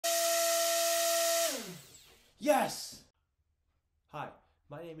Yes! Hi,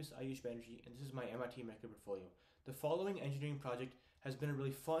 my name is Ayush Banerjee and this is my MIT Maker portfolio. The following engineering project has been a really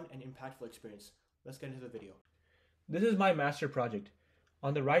fun and impactful experience. Let's get into the video. This is my master project.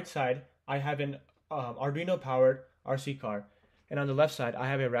 On the right side, I have an Arduino powered RC car, and on the left side, I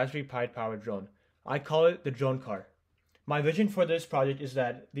have a Raspberry Pi powered drone. I call it the drone car. My vision for this project is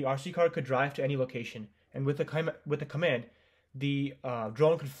that the RC car could drive to any location, and with the command, the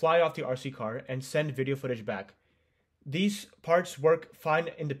drone could fly off the RC car and send video footage back. These parts work fine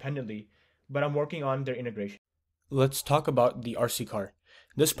independently, but I'm working on their integration. Let's talk about the RC car.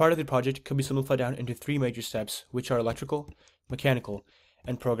 This part of the project can be simplified down into three major steps, which are electrical, mechanical,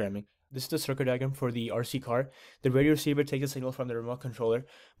 and programming. This is the circuit diagram for the RC car. The radio receiver takes a signal from the remote controller,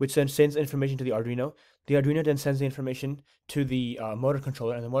 which then sends information to the Arduino. The Arduino then sends the information to the motor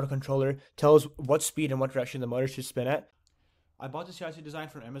controller, and the motor controller tells what speed and what direction the motor should spin at. I bought this chassis design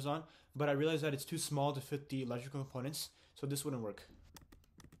from Amazon, but I realized that it's too small to fit the electrical components, so this wouldn't work.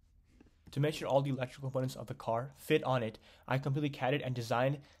 To make sure all the electrical components of the car fit on it, I completely CAD'ed and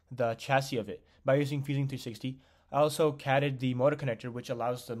designed the chassis of it by using Fusion 360. I also CAD'ed the motor connector, which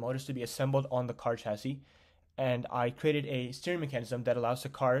allows the motors to be assembled on the car chassis. And I created a steering mechanism that allows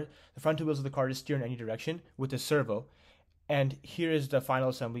the front two wheels of the car to steer in any direction with a servo. And here is the final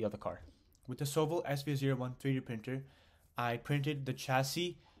assembly of the car. With the Sovol SV01 3D printer, I printed the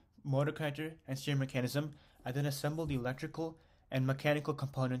chassis, motor connector, and steering mechanism. I then assembled the electrical and mechanical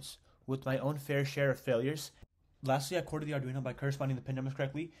components with my own fair share of failures. Lastly, I coded the Arduino by corresponding the pin numbers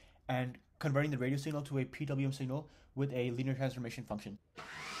correctly and converting the radio signal to a PWM signal with a linear transformation function.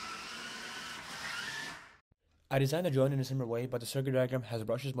 I designed the drone in a similar way, but the circuit diagram has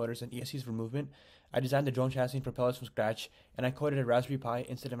brushes, motors, and ESCs for movement. I designed the drone chassis and propellers from scratch, and I coded a Raspberry Pi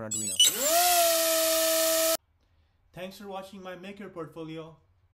instead of an Arduino. Thanks for watching my Maker portfolio.